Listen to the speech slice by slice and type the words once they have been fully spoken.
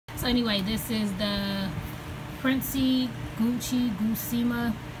anyway, this is the Princey Gucci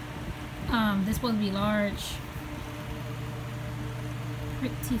Gusima. This supposed to be large.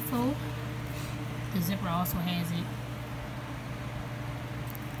 Pretty full. The zipper also has it.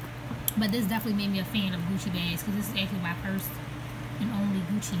 But this definitely made me a fan of Gucci bags because this is actually my first and only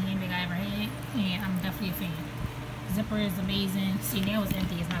Gucci handbag I ever had, and I'm definitely a fan. Zipper is amazing. See, now it's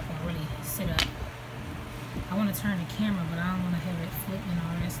empty. It's not going to really sit up. I want to turn the camera, but I don't want to have it flip and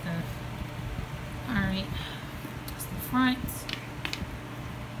all that stuff. Alright. It's the front.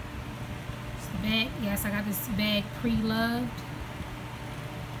 It's the back. Yes, I got this bag pre-loved.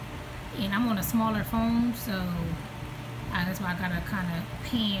 And I'm on a smaller phone, so that's why I gotta kind of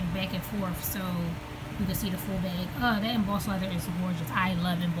pan back and forth so you can see the full bag. That embossed leather is gorgeous. I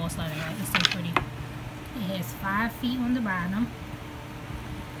love embossed leather. It's so pretty. It has 5 feet on the bottom.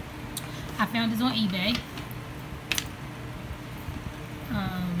 I found this on eBay.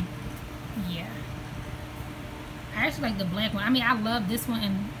 Yeah. I actually like the black one. I mean, I love this one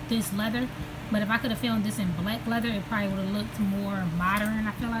and this leather, but if I could have found this in black leather, it probably would have looked more modern,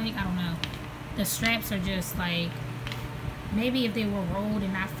 I feel like. I don't know. The straps are just like, maybe if they were rolled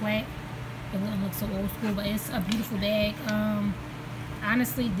and not flat, it wouldn't look so old school, but it's a beautiful bag.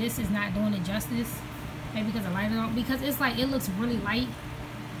 Honestly, this is not doing it justice. Maybe because I light it on, because it's like, it looks really light,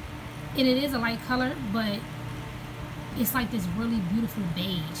 and it is a light color, but it's like this really beautiful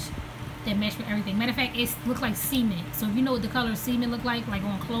beige that matches with everything. Matter of fact, it looks like cement. So if you know what the color of cement look like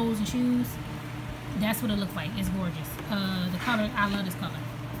on clothes and shoes, that's what it looks like. It's gorgeous. The color, I love this color.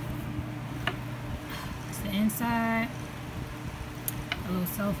 It's the inside. A little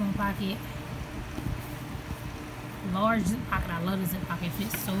cell phone pocket. Large zip pocket. I love the zip pocket. It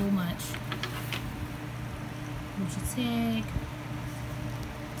fits so much. Gucci tag.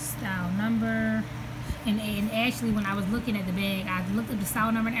 Style number. And actually, when I was looking at the bag, I looked at the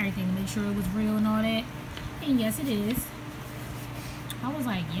style number and everything to make sure it was real and all that. And yes, it is. I was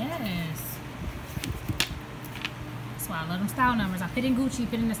like, yes. That's why I love them style numbers. I put in Gucci,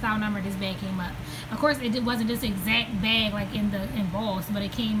 put in the style number, this bag came up. Of course, it wasn't this exact bag like in the embossed, but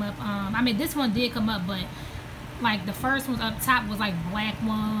it came up. I mean, this one did come up, but like the first ones up top was like black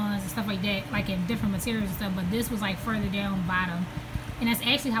ones and stuff like that, like in different materials and stuff. But this was like further down bottom. And that's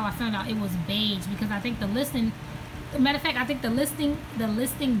actually how I found out it was beige, because I think the listing, matter of fact, I think the listing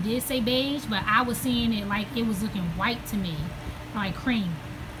did say beige, but I was seeing it like it was looking white to me, like cream.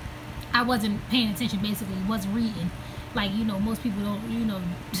 I wasn't paying attention, basically, wasn't reading. Like, you know, most people don't, you know,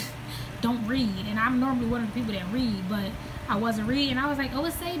 don't read, and I'm normally one of the people that read, but I wasn't reading. I was like, oh,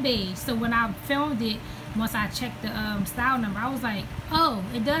 it say beige. So when I filmed it, once I checked the style number, I was like, oh,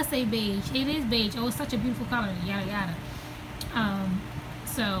 it does say beige. It is beige. Oh, it's such a beautiful color. Yada yada.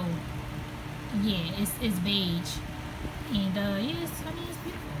 So yeah, it's beige, and yes, I mean, it's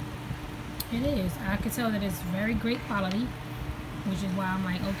beautiful. It is. I could tell that it's very great quality, which is why I'm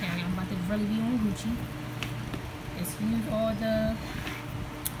like, okay, I'm about to really be on Gucci. Excuse all the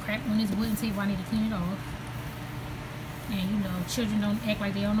crap on this wooden table. I need to clean it off. And you know, children don't act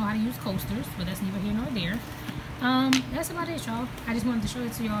like they don't know how to use coasters, but that's neither here nor there. That's about it, y'all. I just wanted to show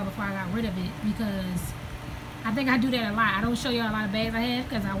it to y'all before I got rid of it, because I think I do that a lot. I don't show y'all a lot of bags I have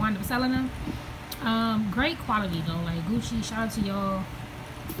because I wind up selling them. Great quality though, like Gucci. Shout out to y'all.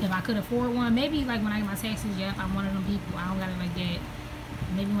 If I could afford one, maybe like when I get my taxes, yeah, I'm one of them people. I don't got it like that.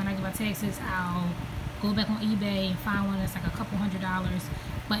 Maybe when I get my taxes, I'll go back on eBay and find one that's like a couple $100s,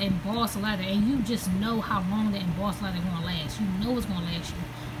 but embossed leather, and you just know how long the embossed leather is gonna last. You know it's gonna last you.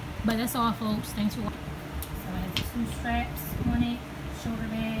 But that's all, folks. Thanks for watching. So I have 2 straps on it, shoulder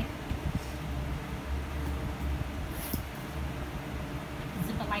bag.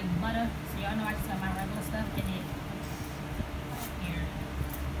 Zipper like butter, so y'all know I just got my regular stuff in it. Here,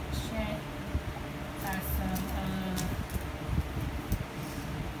 check. Got some.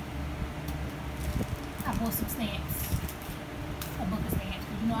 I bought some stamps, a book of stamps.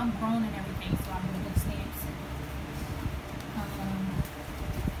 You know I'm grown and everything, so I bought a book of stamps.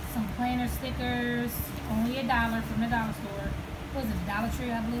 Some planner stickers, only $1 from the dollar store. What was it, Dollar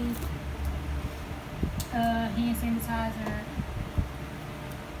Tree, I believe. Hand sanitizer.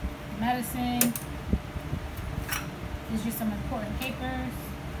 Medicine. These are just some important papers.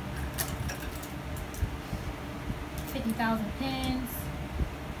 50,000 pens.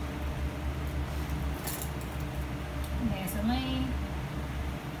 Gasoline.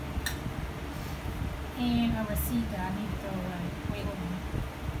 And a receipt that I need to throw away. Wait, hold on.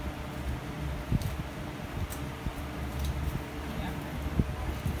 Yeah.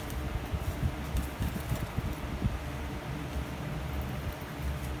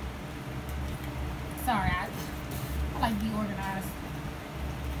 Sorry, I like to be organized.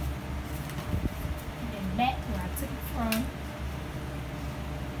 to the front.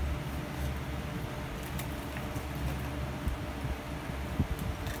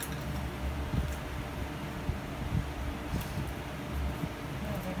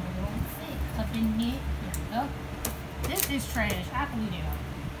 Up in here. There we go. This is trash. I can leave it out.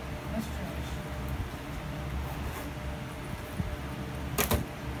 That's trash.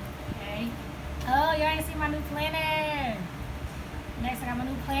 Okay. Oh, y'all ain't seen my new planner. Next, I got my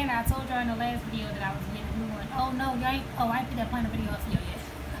new planner. I told y'all in the last video that I was getting a new one. Oh no, y'all ain't. Oh, I ain't put that planner video up for y'all yet.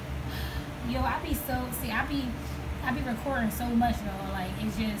 Yo, I be so. See, I be recording so much though. Like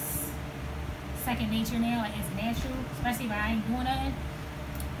it's just second nature now. Like it's natural, especially if I ain't doing nothing.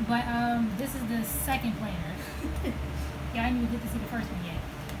 But this is the second planner. Y'all ain't even get to see the first one yet.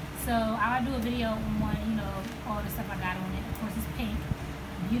 So I'll do a video on, you know, all the stuff I got on it. Of course, it's pink,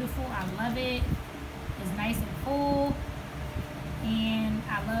 beautiful. I love it. It's nice and full, and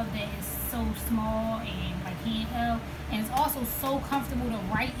I love that it's so small and like handheld, and it's also so comfortable to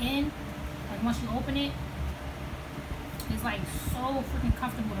write in. Like once you open it, it's like so freaking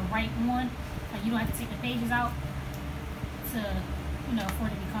comfortable to write on. Like you don't have to take the pages out to, you know, for it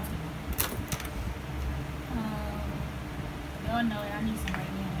to be comfortable. Y'all know that I need some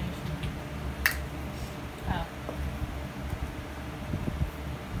right now, actually. Oh.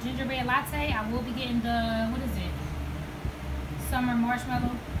 Gingerbread latte. I will be getting the, what is it? Summer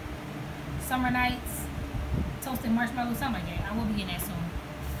marshmallow. Summer nights. Toasted marshmallow, something like that. I will be getting that soon.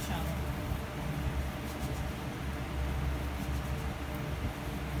 Inshallah.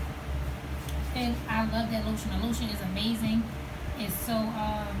 And I love that lotion. The lotion is amazing. It's so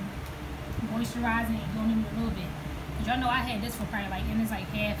moisturizing, and you don't need a little bit. Cause y'all know I had this for probably like, and it's like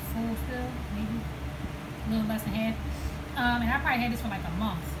half full still, maybe a little less than half. And I probably had this for like a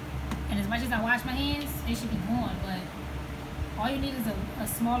month. And as much as I wash my hands, it should be gone. But all you need is a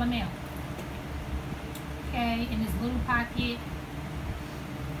small amount. Okay, in this little pocket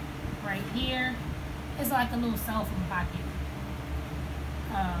right here, it's like a little cell phone pocket.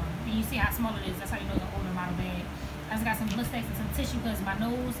 And you see how small it is. That's how you know the older model bag. I just got some Blistex and some tissue because my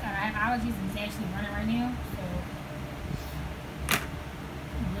nose, I have allergies and it's actually running right now. So,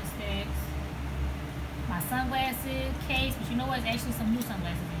 Blistex. My sunglasses case, but you know what? It's actually some new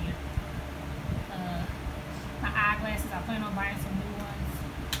sunglasses in here. My eyeglasses, I plan on buying some new ones.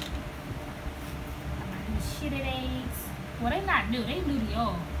 My new shitted aids. Well, they're not new. They new to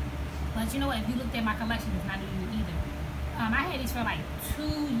y'all. But you know what? If you looked at my collection, it's not new to you either. I had these for like 2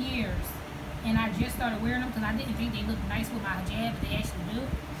 years. And I just started wearing them because I didn't think they looked nice with my hijab, but they actually do.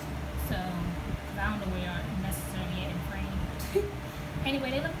 So, I don't know where they are necessarily at in frame.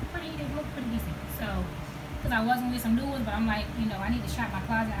 Anyway, they look pretty decent. So, because I was going to get some new ones, but I'm like, you know, I need to shop my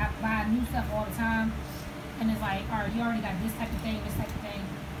closet. I buy new stuff all the time. And it's like, all right, you already got this type of thing, this type of thing.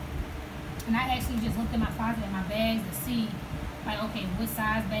 And I actually just looked at my closet and my bags to see, like, okay, what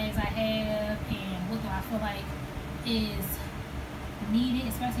size bags I have and what do I feel like is needed,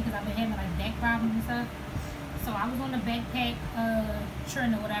 especially because I've been having like back problems and stuff. So I was on the backpack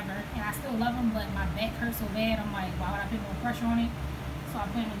trend or whatever, and I still love them, but my back hurts so bad. I'm like, why would I put more pressure on it? So I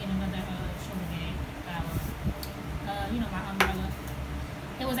plan on getting another shoulder bag. You know, my umbrella.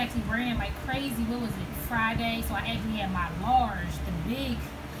 It was actually raining like crazy. What was it? Friday. So I actually had my large, the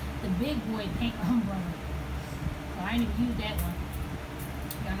big boy pink umbrella. So I didn't even use that one.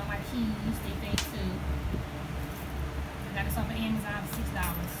 Y'all know my keys. They think too. I got this off of Amazon for $6.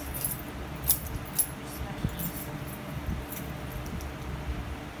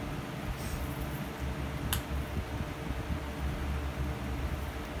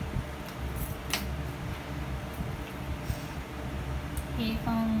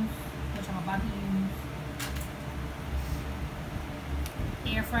 Headphones, which I'm about to use.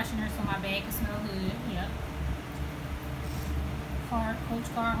 Air freshener so my bag can smell good. Yep. Coach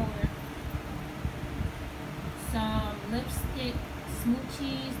card holder. Some lipstick,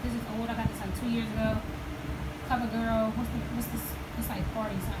 Smoochies. This is old. I got this like 2 years ago. CoverGirl. What's this? It's like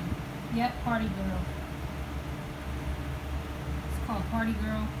Party something. Yep, Party Girl. It's called Party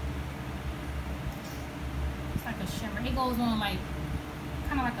Girl. It's like a shimmer. It goes on like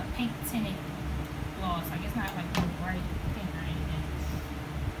kind of like a pink tinted gloss. Like it's not like real bright pink or anything.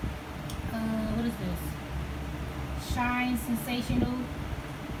 What is this? Shine Sensational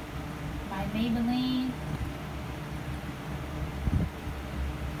by Maybelline.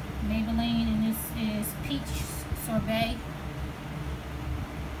 And this is Peach Sorbet.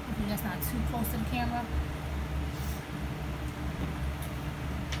 Hopefully that's not too close to the camera.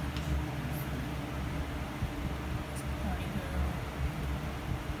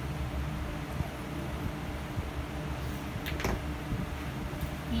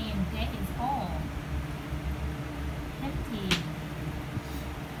 And that is all.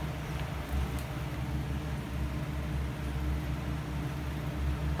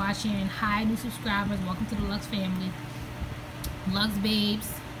 watching. Hi, new subscribers. Welcome to the Lux family. Lux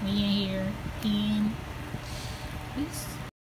babes, we in here. And peace.